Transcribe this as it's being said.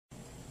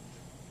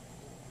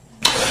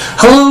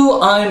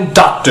Hello, I'm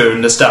Dr.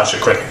 Nostalgia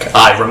Critic.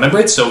 I remember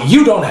it so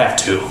you don't have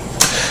to.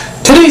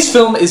 Today's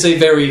film is a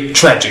very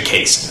tragic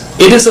case.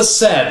 It is a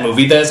sad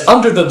movie that is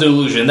under the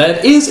delusion that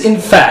it is, in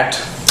fact,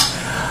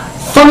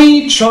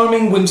 funny,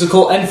 charming,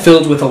 whimsical, and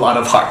filled with a lot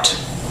of heart.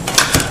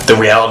 The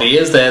reality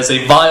is that it is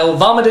a vile,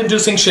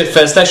 vomit-inducing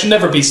shitfest that should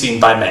never be seen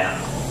by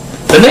man.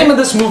 The name of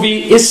this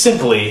movie is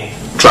simply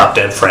Drop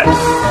Dead Fred.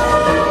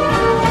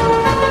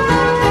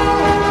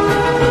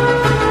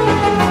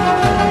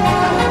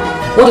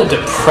 What a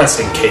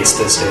depressing case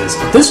this is.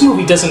 This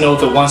movie doesn't know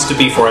if it wants to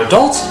be for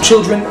adults,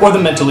 children, or the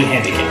mentally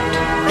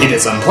handicapped. It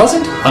is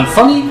unpleasant,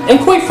 unfunny, and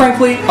quite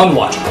frankly,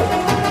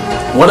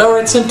 unwatchable. What are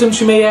its symptoms,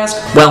 you may ask?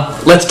 Well,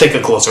 let's take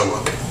a closer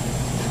look.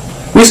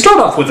 We start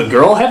off with a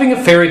girl having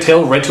a fairy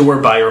tale read to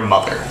her by her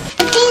mother.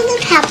 They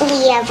live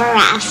happily ever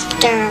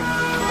after.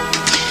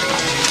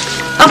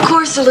 Of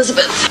course,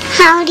 Elizabeth.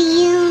 How do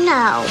you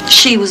know?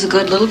 She was a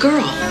good little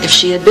girl. If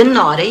she had been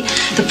naughty,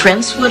 the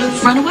prince would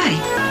have run away.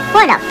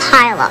 What a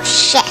pile of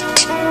shit.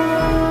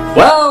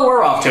 Well,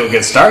 we're off to a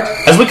good start,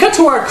 as we cut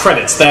to our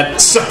credits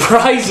that,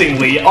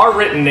 surprisingly, are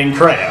written in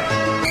crayon.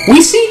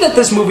 We see that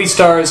this movie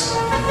stars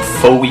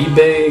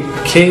Phoebe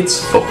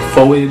Cates,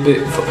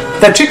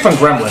 that chick from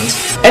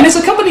Gremlins, and is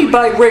accompanied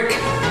by Rick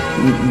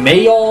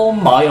Mayall,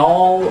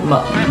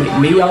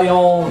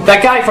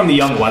 that guy from The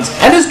Young Ones,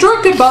 and is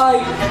directed by...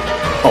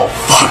 Oh,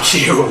 fuck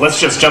you, let's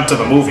just jump to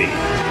the movie.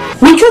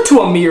 We cut to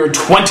a mere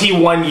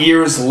 21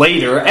 years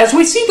later as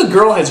we see the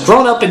girl has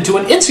grown up into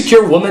an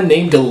insecure woman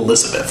named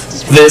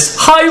Elizabeth. This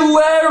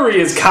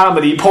hilarious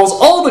comedy pulls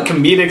all the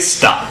comedic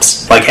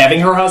stops, like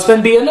having her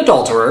husband be an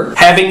adulterer,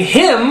 having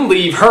him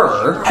leave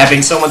her,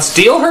 having someone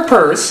steal her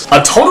purse,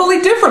 a totally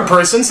different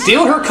person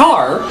steal her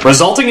car,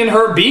 resulting in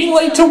her being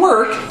late to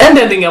work, and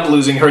ending up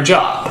losing her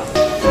job.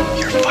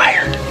 You're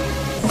fired.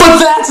 But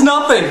that's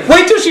nothing!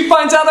 Wait till she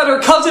finds out that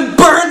her cousin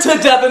burned to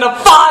death in a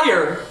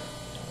fire!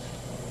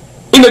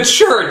 In a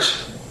church!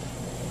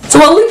 So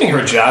while leaving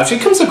her job, she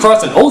comes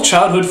across an old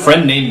childhood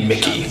friend named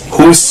Mickey,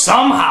 who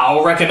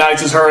somehow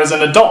recognizes her as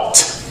an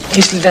adult. You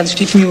used to live down the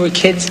street from you were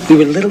kids? We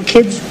were little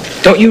kids?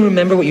 Don't you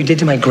remember what you did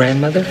to my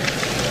grandmother?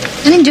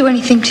 I didn't do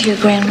anything to your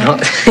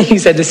grandmother. No, you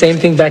said the same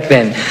thing back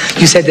then.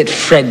 You said that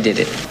Fred did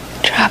it.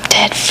 Drop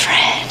Dead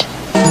Fred.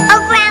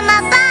 Oh,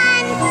 Grandma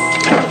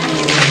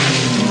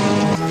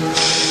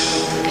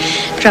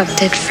Bun! Drop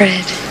Dead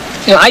Fred.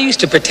 You know, I used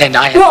to pretend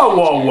I had...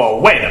 Whoa,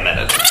 wait a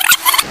minute.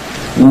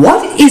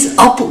 What is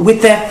up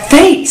with that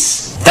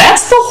face?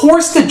 That's the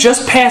horse that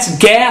just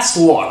passed gas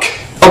look.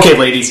 Okay,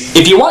 ladies,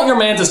 if you want your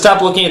man to stop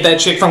looking at that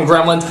chick from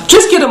Gremlins,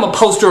 just get him a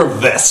poster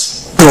of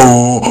this.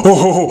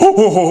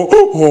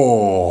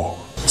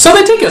 So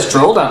they take a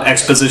stroll down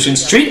Exposition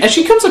Street as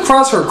she comes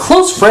across her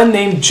close friend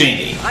named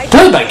Janie,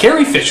 played by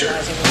Carrie Fisher.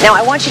 Now,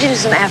 I want you to do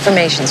some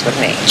affirmations with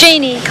me.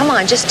 Janie, come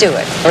on, just do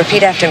it.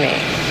 Repeat after me.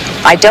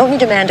 I don't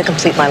need a man to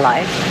complete my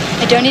life.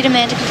 I don't need a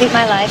man to complete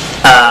my life.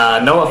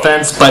 No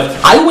offense, but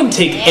I wouldn't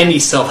take any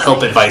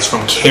self-help advice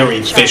from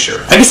Carrie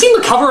Fisher. Have you seen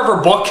the cover of her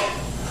book?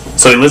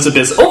 So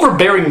Elizabeth's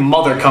overbearing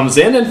mother comes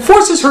in and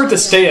forces her to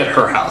stay at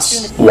her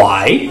house.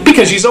 Why?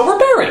 Because she's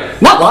overbearing.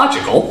 Not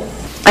logical.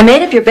 I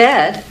made up your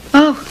bed.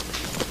 Oh.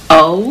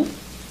 Oh?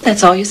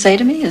 That's all you say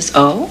to me is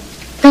oh?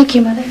 Thank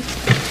you, Mother.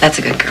 That's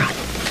a good girl.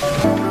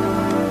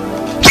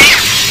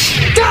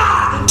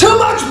 Too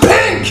much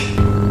pink!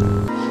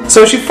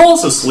 So she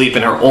falls asleep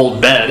in her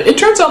old bed. It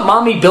turns out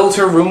Mommy built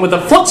her room with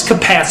a flux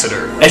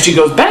capacitor as she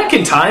goes back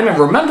in time and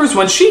remembers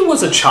when she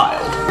was a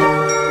child.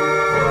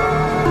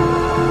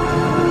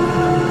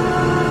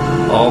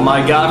 Oh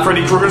my god,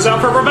 Freddy Krueger's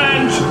out for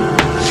revenge!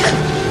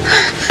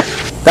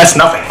 That's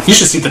nothing. You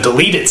should see the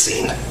deleted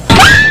scene.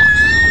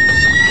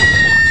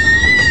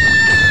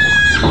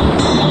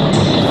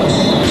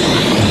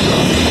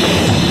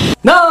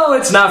 No,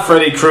 it's not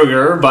Freddy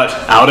Krueger, but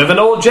out of an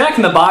old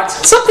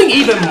Jack-in-the-Box, something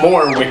even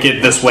more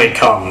wicked this way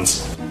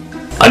comes.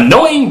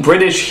 Annoying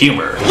British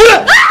humor.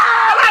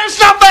 That's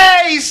the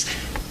face!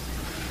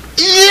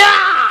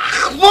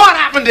 Yeah! What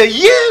happened to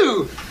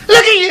you?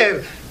 Look at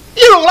you!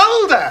 You're all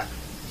older!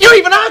 You're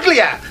even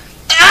uglier!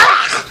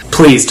 Ah!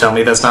 Please tell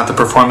me that's not the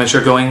performance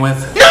you're going with.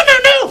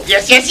 No!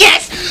 Yes!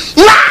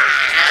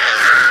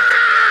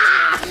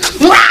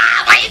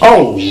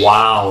 Oh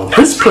wow,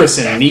 this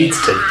person needs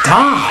to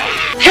die.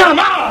 Come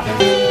on!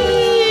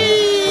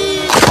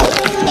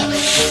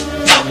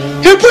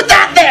 Who put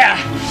that there?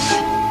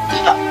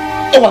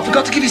 Oh, I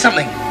forgot to give you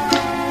something.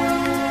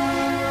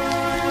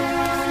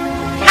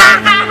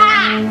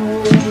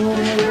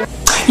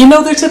 You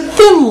know, there's a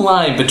thin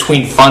line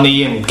between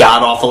funny and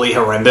god-awfully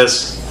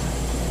horrendous.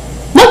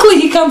 Luckily,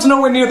 he comes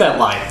nowhere near that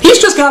line. He's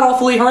just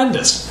god-awfully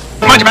horrendous.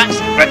 Mind your backs.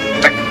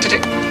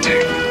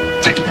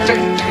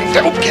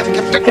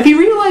 Have you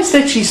realized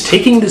that she's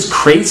taking this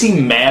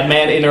crazy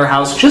madman in her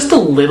house just a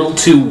little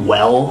too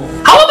well?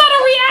 How about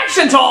a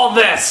reaction to all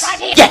this?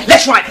 Yeah,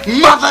 that's right.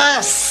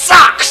 Mother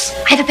sucks.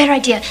 I have a better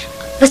idea.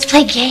 Let's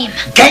play a game.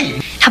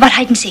 Game? How about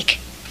hide and seek?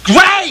 Great!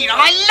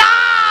 I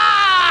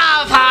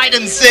love hide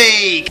and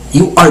seek.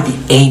 You are the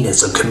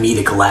anus of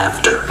comedic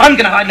laughter. I'm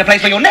gonna hide in a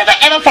place where you'll never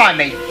ever find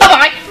me.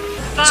 Bye-bye.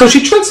 So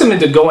she tricks him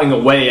into going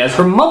away as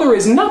her mother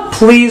is not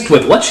pleased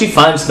with what she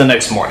finds the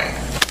next morning.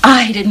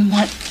 I didn't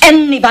want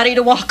anybody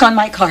to walk on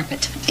my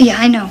carpet. Yeah,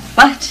 I know.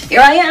 But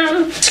here I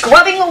am,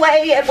 scrubbing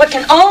away at what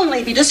can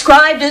only be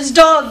described as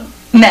dog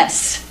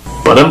mess.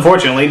 But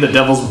unfortunately, the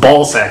devil's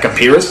ballsack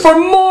appears for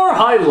more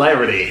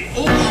hilarity.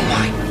 Oh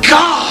my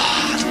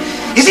God!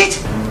 Is it?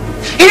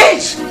 It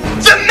is!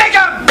 The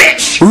mega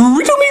bitch!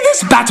 Riddle me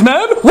this,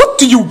 Batman! What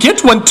do you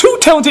get when two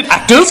talented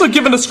actors are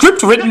given a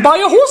script written by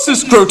a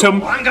horse's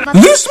scrotum?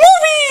 This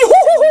movie!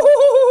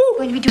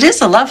 It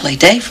is a lovely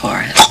day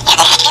for it.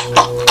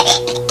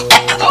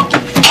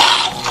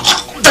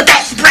 The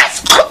death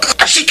breath!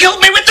 She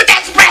killed me with the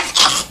death breath!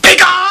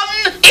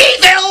 Begone,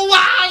 evil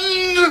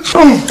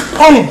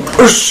one!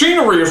 The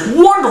scenery is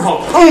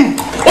wonderful!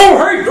 Oh,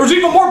 hey, there's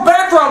even more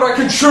background I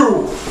can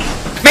chew!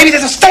 Maybe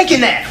there's a stake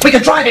in there. We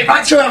could drive it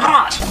right through her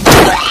heart.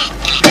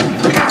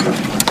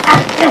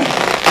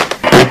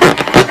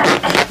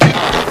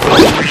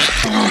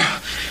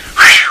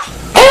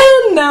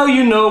 And now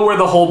you know where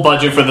the whole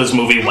budget for this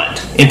movie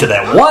went. Into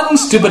that one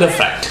stupid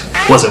effect.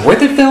 Was it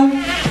worth it, Phil?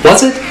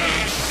 Was it?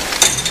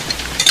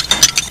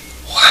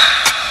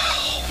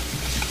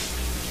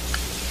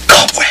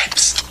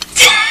 Cobwebs.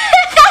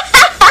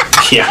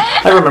 Yeah,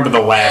 I remember the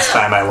last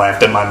time I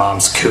laughed at my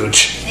mom's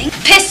cooch.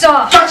 Piss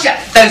off! Gotcha!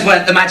 Those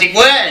weren't the magic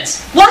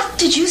words. What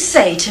did you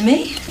say to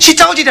me? She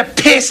told you to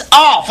piss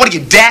off. What are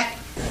you, deaf?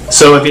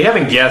 So if you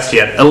haven't guessed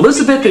yet,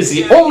 Elizabeth is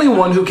the only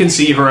one who can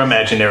see her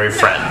imaginary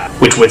friend,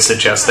 which would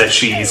suggest that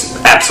she's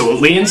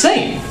absolutely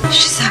insane.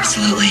 She's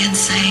absolutely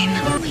insane.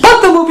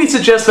 But the movie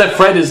suggests that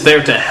Fred is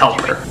there to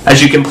help her,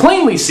 as you can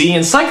plainly see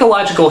in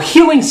psychological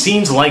healing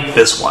scenes like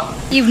this one.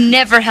 You've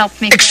never helped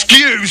me.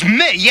 Excuse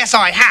me. Yes,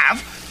 I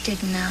have.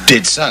 Did not.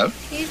 Did so.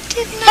 You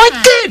did not. I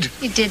did.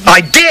 You did I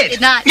not. did. Did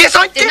not. Yes,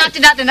 I did. Did not.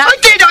 Did not. Did not. I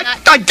did. Did not.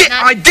 I did. Did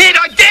not. I did.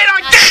 I did.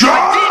 I did.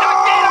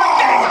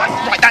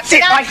 Right, that's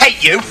it. I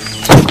hate you.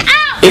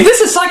 If this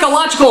is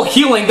psychological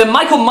healing, then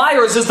Michael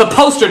Myers is the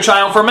poster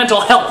child for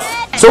mental health.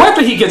 So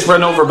after he gets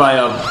run over by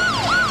a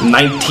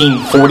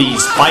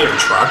 1940s fire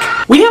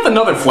truck, we have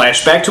another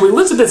flashback to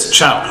Elizabeth's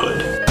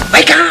childhood.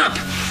 Wake up.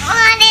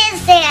 What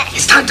is it?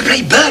 It's time to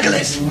play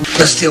burglars.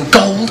 We'll steal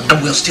gold,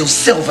 and we'll steal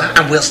silver,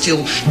 and we'll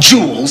steal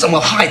jewels, and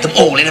we'll hide them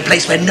all in a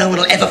place where no one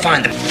will ever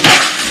find them.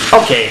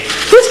 Okay,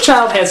 this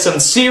child has some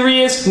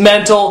serious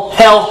mental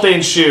health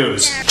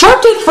issues. Drop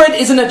Dead Fred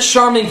isn't a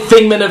charming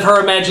figment of her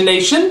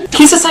imagination.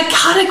 He's a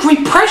psychotic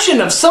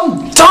repression of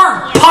some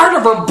dark part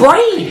of her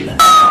brain.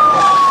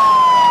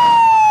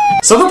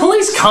 So the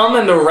police come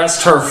and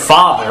arrest her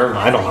father.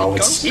 I don't know,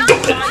 it's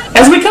stupid.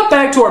 As we cut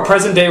back to our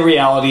present day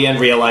reality and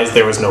realize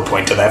there was no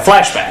point to that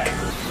flashback.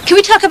 Can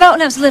we talk about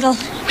when I was little?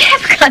 We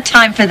haven't got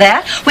time for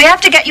that. We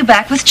have to get you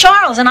back with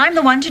Charles, and I'm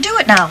the one to do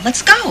it now.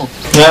 Let's go.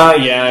 Oh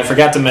yeah, I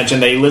forgot to mention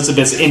that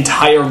Elizabeth's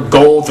entire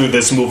goal through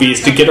this movie is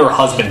to get her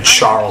husband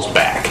Charles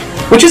back.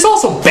 Which is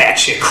also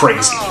batshit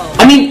crazy.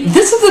 I mean,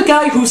 this is the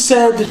guy who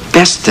said...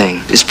 Best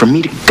thing is for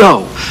me to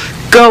go.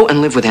 Go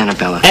and live with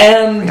Annabella.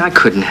 And... I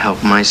couldn't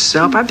help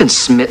myself. I've been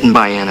smitten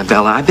by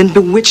Annabella. I've been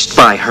bewitched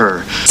by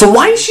her. So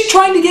why is she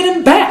trying to get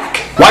him back?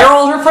 Why are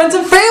all her friends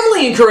and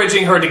family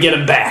encouraging her to get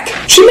him back?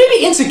 She may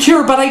be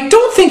insecure, but I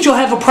don't think she'll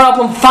have a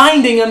problem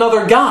finding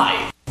another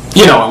guy.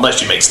 You know, unless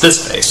she makes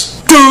this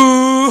face.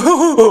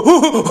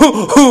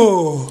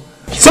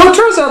 So it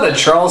turns out that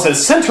Charles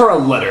has sent her a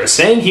letter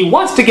saying he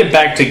wants to get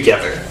back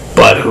together.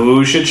 But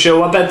who should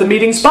show up at the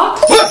meeting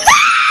spot?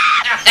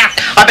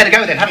 I better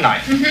go then, hadn't I?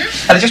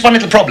 Mm-hmm. There's just one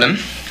little problem.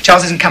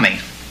 Charles isn't coming.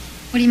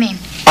 What do you mean?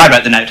 I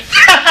wrote the note.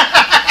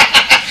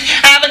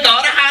 Haven't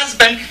got a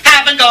husband.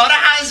 Haven't got a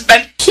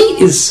husband.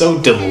 He is so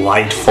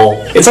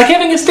delightful. It's like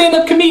having a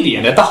stand-up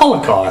comedian at the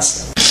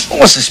Holocaust.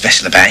 What's so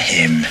special about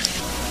him?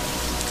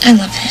 I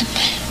love him.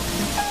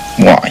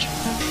 Why?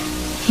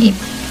 He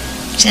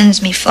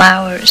sends me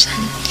flowers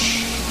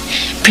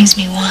and brings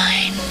me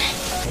wine.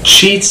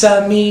 Cheats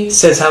on me,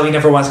 says how he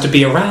never wants to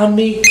be around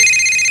me.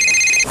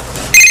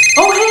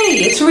 Oh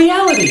hey, it's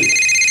reality.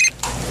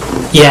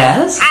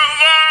 Yes?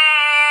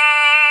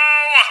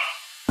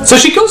 So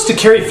she goes to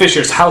Carrie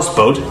Fisher's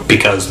houseboat,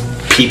 because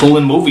people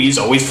in movies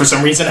always for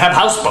some reason have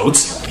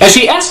houseboats, and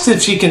she asks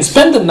if she can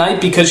spend the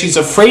night because she's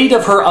afraid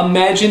of her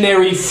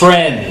imaginary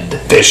friend.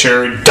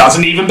 Fisher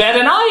doesn't even bat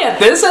an eye at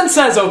this and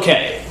says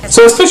okay.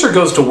 So as Fisher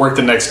goes to work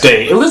the next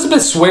day,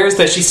 Elizabeth swears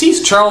that she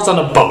sees Charles on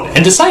a boat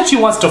and decides she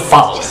wants to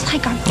follow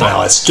him.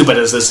 Well, as stupid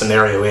as this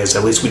scenario is,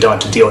 at least we don't have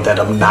to deal with that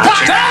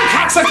obnoxious...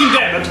 cocksucking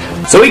damn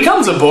it! So he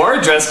comes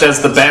aboard, dressed as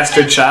the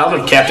bastard child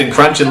of Captain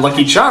Crunch and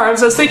Lucky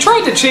Charms, as they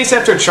try to chase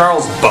after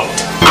Charles' boat.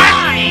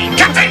 Aye,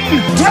 Captain!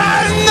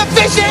 Run the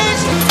fishes!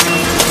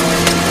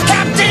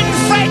 Captain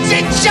Fred's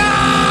in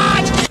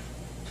charge!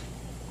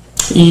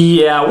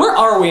 Yeah, where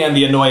are we on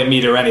the annoy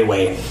meter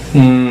anyway?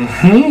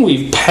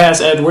 We've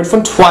passed Edward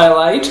from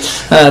Twilight,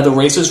 the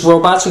racist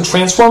robots from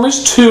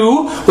Transformers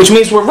 2, which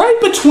means we're right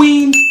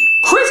between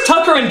Chris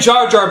Tucker and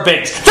Jar Jar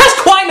Binks.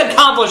 That's quite an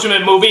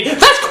accomplishment, movie!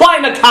 That's quite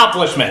an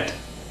accomplishment!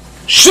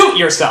 Shoot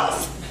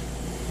yourself!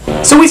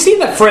 So we see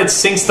that Fred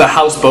sinks the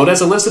houseboat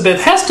as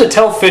Elizabeth has to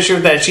tell Fisher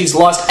that she's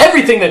lost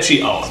everything that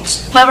she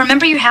owns. Well,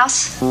 remember your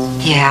house?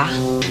 Yeah.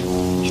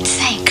 It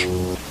sank.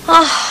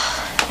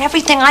 Oh,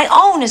 everything I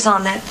own is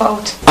on that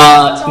boat.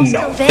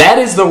 No. That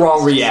is the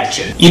wrong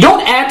reaction. You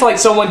don't act like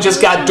someone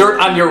just got dirt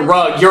on your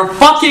rug. Your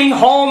fucking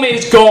home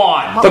is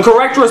gone. The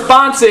correct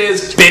response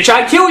is, bitch,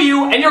 I kill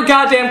you and your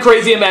goddamn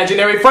crazy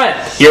imaginary friend.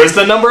 Here's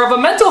the number of a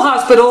mental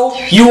hospital.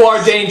 You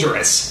are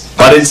dangerous.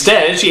 But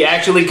instead, she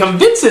actually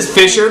convinces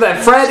Fisher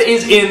that Fred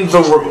is in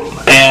the room.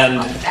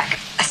 And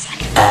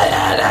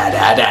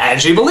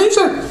she believes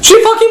her.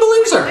 She fucking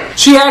believes her.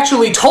 She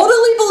actually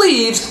totally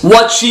believes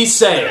what she's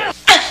saying.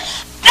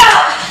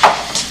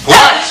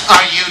 What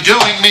are you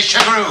doing, Miss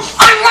Chagru?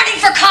 I'm running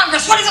for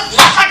Congress. What does it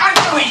look like I'm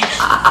doing?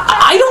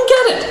 I don't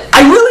get it.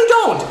 I really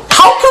don't.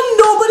 How come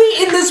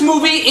nobody in this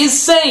movie is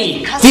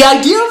sane? The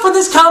idea for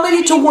this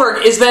comedy to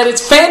work is that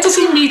it's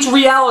fantasy meets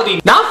reality,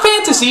 not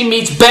fantasy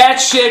meets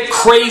batshit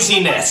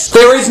craziness.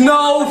 There is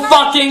no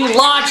fucking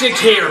logic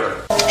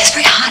here. It's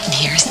very hot in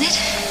here, isn't it?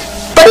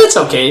 But it's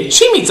okay.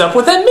 She meets up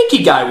with that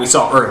Mickey guy we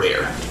saw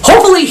earlier.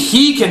 Hopefully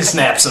he can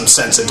snap some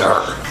sense into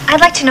her.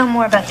 I'd like to know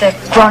more about the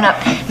grown-up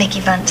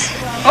Mickey Buns.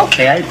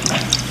 Okay,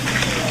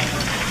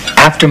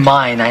 after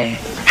mine, I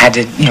had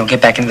to,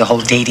 get back into the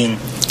whole dating.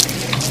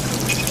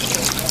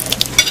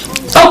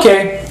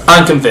 Okay,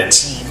 I'm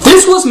convinced.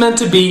 This was meant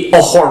to be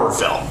a horror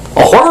film.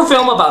 A horror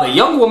film about a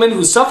young woman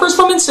who suffers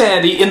from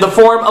insanity in the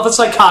form of a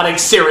psychotic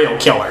serial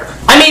killer.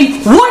 I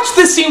mean, watch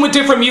this scene with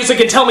different music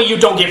and tell me you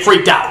don't get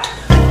freaked out.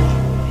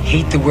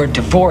 Hate the word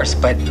divorce,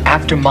 but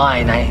after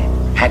mine, I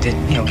had to,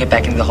 get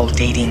back into the whole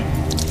dating.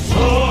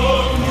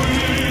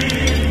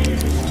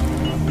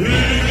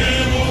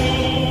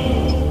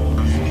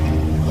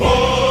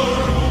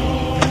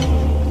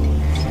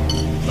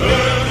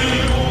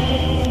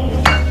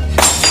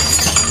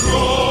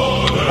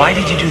 Why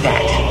did you do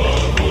that?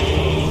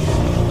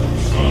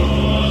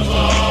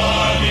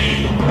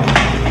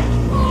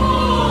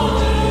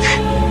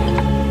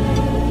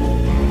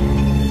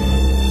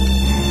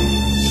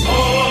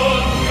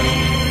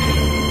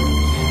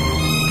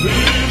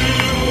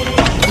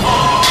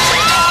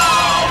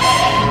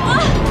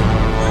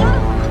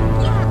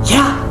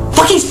 Yeah,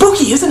 fucking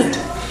spooky, isn't it?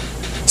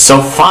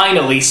 So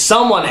finally,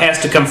 someone has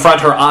to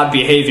confront her odd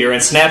behavior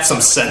and snap some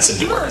sense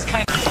into her.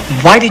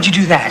 Why did you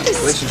do that?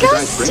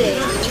 Disgusting.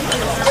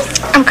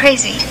 I'm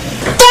crazy.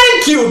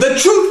 Thank you! The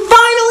truth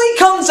finally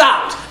comes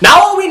out!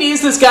 Now all we need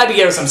is this guy to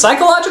give us some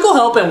psychological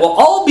help and we'll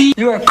all be—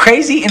 You are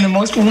crazy in the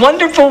most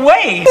wonderful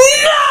way. No!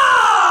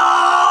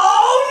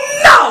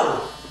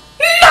 No!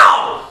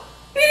 No!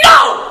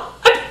 No!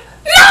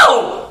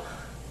 No!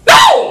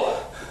 No!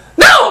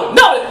 No! No!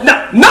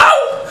 No!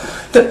 No!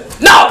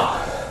 No!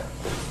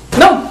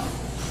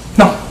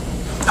 No!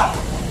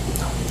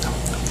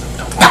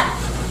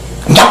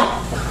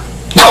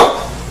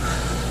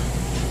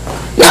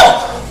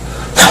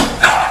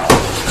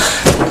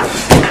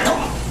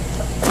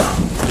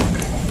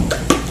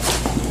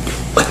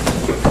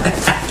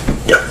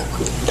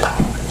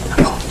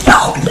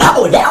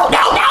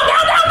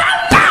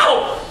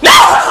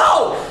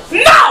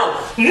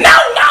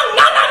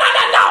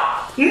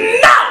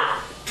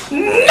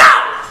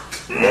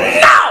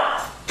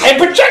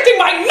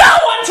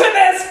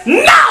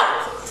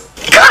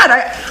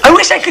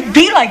 I could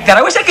be like that.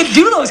 I wish I could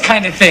do those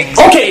kind of things.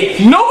 Okay,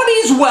 nobody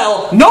is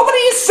well,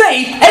 nobody is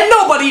safe, and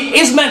nobody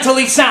is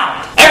mentally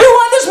sound.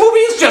 Everyone in this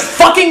movie is just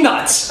fucking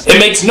nuts. It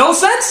makes no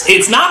sense,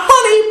 it's not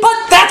funny,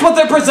 but that's what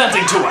they're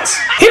presenting to us.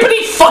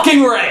 Hippity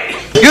fucking Ray.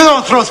 You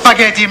don't throw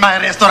spaghetti in my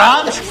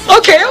restaurant.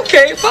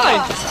 Okay,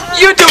 fine.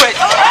 You do it.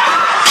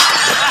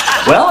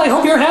 Well, I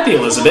hope you're happy,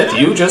 Elizabeth.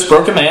 You just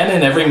broke a man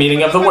in every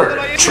meaning of the word.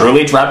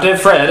 Truly Drop-Dead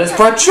Fred has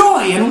brought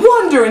joy and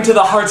wonder into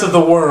the hearts of the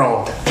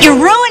world. You're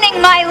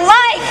ruining my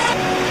life!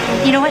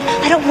 You know what?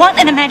 I don't want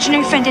an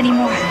imaginary friend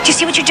anymore. Do you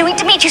see what you're doing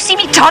to me? Do you see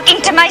me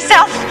talking to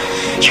myself?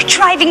 You're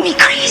driving me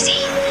crazy.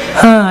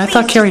 I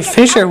thought Carrie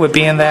Fisher would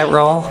be in that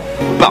role.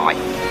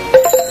 Bye.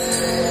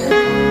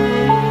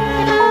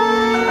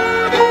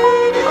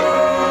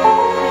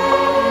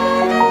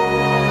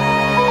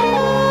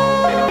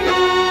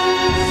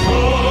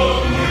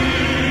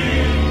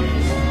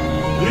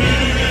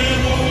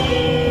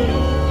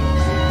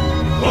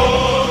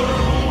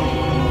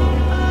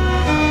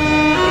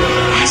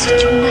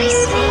 Such a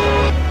nice thing.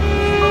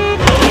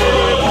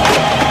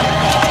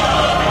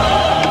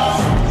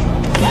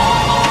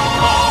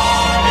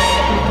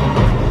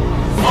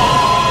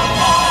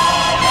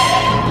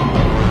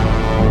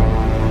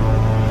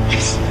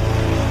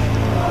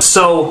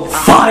 So,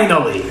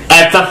 finally,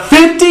 at the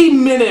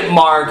 50-minute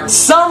mark,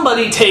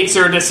 somebody takes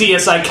her to see a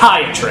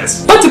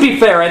psychiatrist. But to be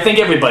fair, I think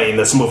everybody in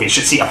this movie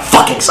should see a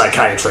fucking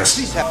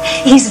psychiatrist.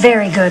 He's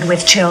very good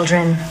with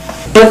children.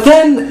 But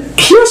then,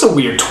 here's a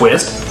weird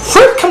twist.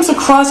 Fred comes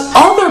across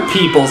other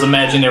people's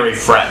imaginary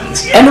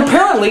friends, and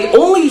apparently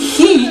only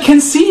he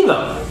can see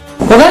them.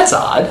 Well, that's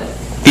odd.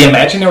 The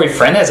imaginary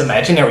friend has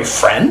imaginary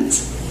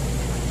friends?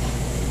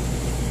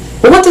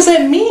 Well, what does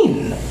that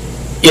mean?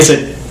 Is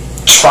it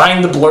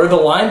trying to blur the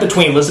line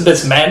between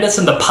Elizabeth's madness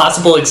and the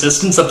possible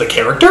existence of the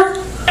character?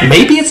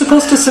 Maybe it's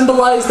supposed to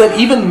symbolize that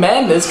even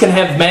madness can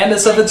have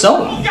madness of its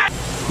own.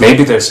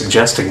 Maybe they're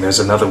suggesting there's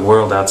another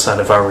world outside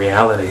of our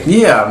reality.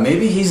 Yeah,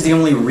 maybe he's the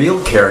only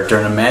real character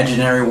in an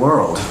imaginary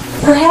world.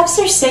 Perhaps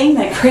they're saying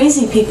that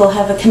crazy people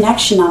have a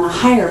connection on a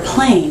higher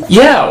plane.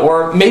 Yeah,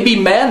 or maybe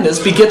madness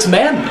begets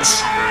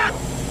madness.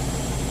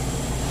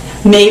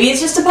 Maybe it's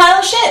just a pile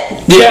of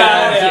shit.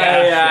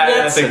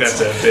 Yeah, I think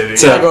that's it.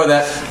 It's I'll go with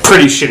that.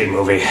 Pretty shitty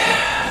movie.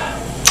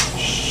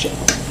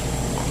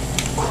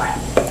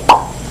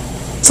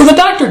 So the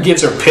doctor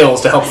gives her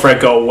pills to help Fred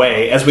go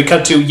away as we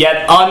cut to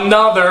yet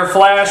another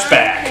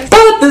flashback.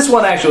 But this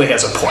one actually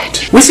has a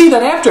point. We see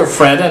that after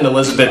Fred and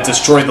Elizabeth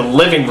destroy the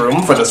living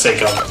room for the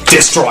sake of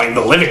destroying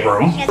the living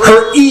room,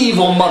 her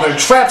evil mother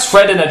traps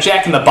Fred in a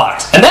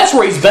jack-in-the-box, and that's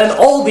where he's been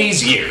all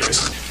these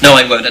years. No,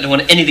 I won't. I don't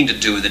want anything to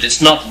do with it.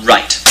 It's not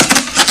right.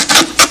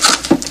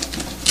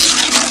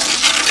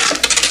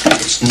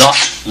 It's not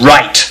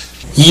right.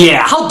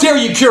 Yeah, how dare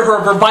you cure her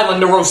of her violent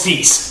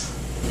neuroses?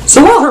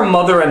 So while her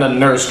mother and a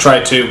nurse try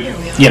to,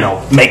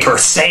 make her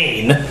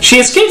sane, she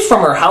escapes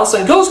from her house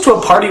and goes to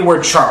a party where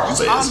Charles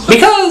is.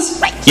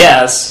 Because,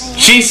 yes,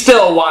 she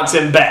still wants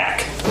him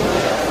back.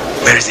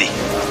 Where is he?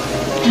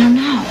 I don't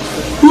know.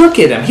 Look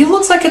at him. He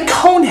looks like a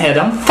cone-head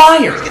on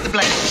fire.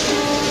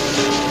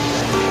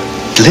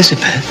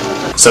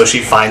 Elizabeth? So she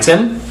finds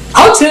him,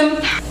 hugs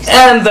him,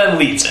 and then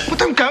leaves him.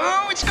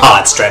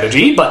 Odd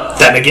strategy, but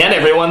then again,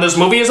 everyone in this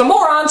movie is a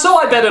moron, so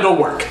I bet it'll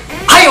work.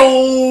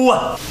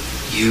 Hi-oh!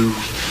 You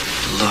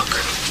look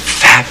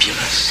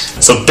fabulous.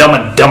 So Dumb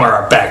and Dumber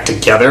are back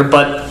together,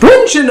 but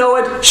wouldn't you know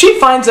it, she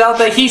finds out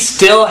that he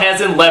still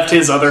hasn't left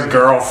his other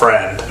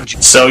girlfriend.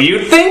 So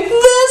you'd think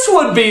this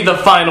would be the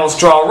final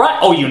straw, right?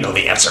 Oh, you know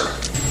the answer.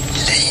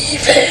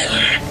 Leave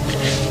her.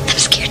 I'm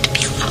scared to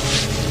be alone.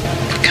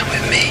 Come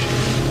with me.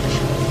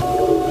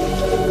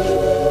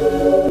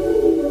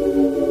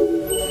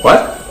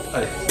 What?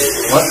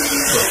 What?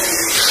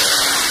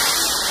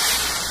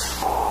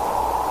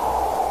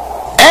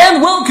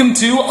 And welcome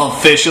to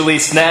Officially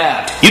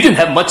Snapped. You didn't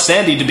have much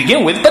sanity to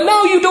begin with, but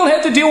now you don't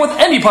have to deal with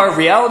any part of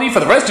reality for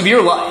the rest of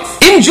your life.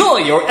 Enjoy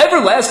your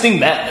everlasting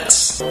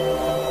madness.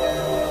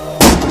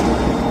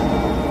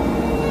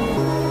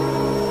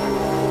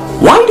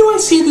 Why do I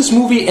see this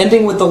movie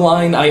ending with the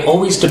line, "I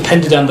always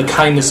depended on the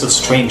kindness of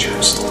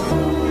strangers"?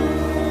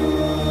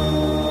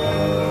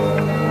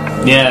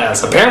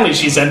 Yes, apparently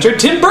she's entered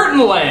Tim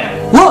Burton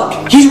land.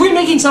 Look, he's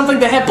remaking something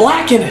that had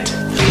black in it.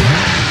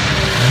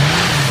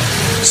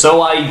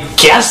 So I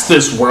guess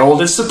this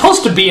world is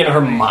supposed to be in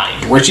her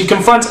mind, where she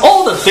confronts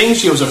all the things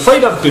she was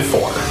afraid of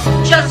before.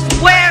 Just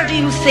where do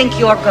you think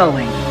you're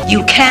going?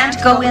 You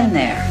can't go in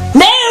there.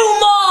 No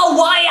more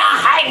wire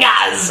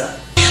hangers!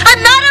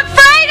 I'm not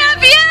afraid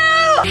of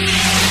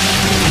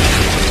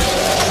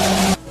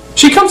you!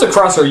 She comes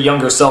across her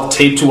younger self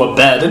taped to a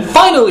bed and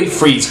finally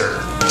frees her.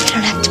 You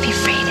don't have to be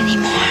afraid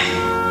anymore.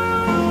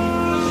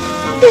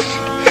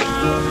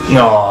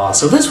 Aw,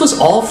 so this was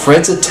all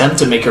Fred's attempt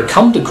to make her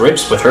come to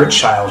grips with her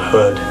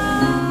childhood.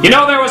 You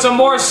know, there was a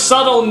more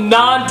subtle,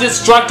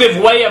 non-destructive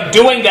way of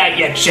doing that,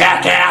 you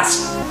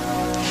jackass!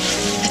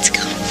 Let's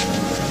go.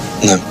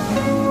 No.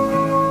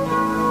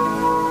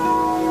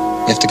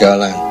 You have to go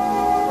alone.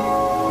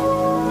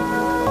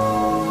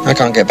 I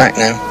can't get back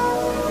now.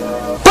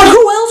 But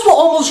who else will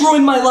almost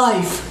ruin my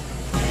life?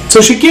 So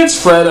she gives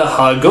Fred a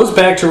hug, goes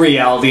back to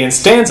reality, and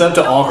stands up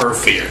to all her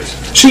fears.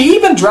 She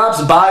even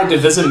drops by to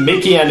visit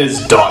Mickey and his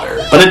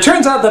daughter, but it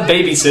turns out the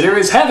babysitter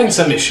is having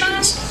some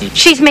issues.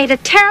 She's made a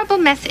terrible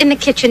mess in the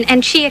kitchen,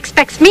 and she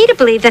expects me to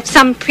believe that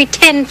some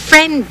pretend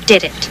friend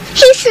did it.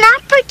 He's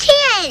not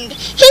pretend.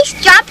 He's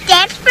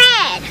drop-dead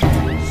Fred.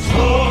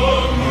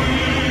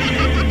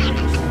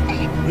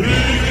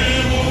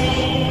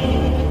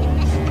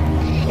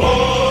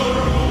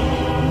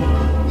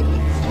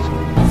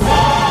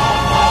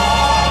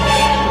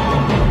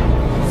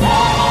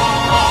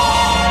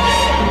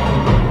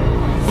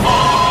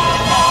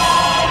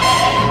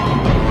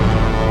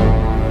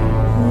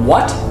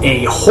 What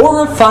a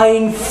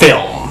horrifying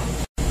film.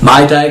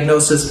 My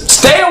diagnosis: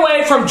 stay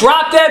away from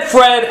Drop Dead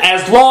Fred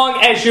as long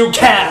as you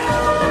can.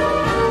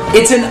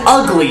 It's an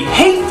ugly,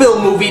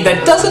 hate-filled movie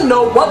that doesn't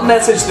know what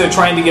message they're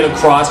trying to get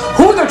across,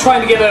 who they're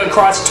trying to get it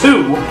across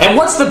to, and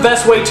what's the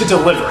best way to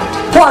deliver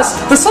it. Plus,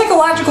 the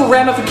psychological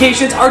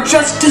ramifications are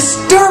just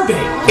disturbing.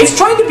 It's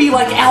trying to be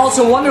like Alice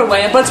in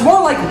Wonderland, but it's more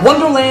like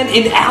Wonderland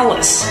in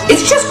Alice.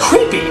 It's just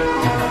creepy.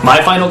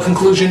 My final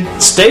conclusion: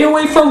 stay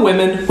away from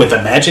women with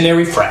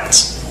imaginary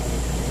friends.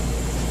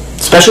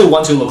 Especially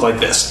ones who look like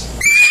this.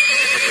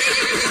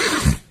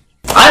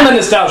 I'm a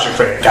nostalgia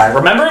critic, guy,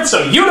 remember it?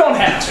 So you don't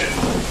have to.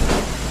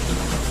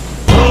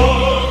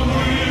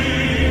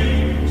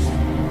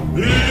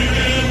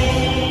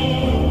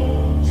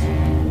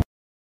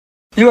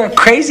 You are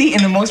crazy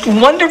in the most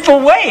wonderful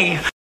way.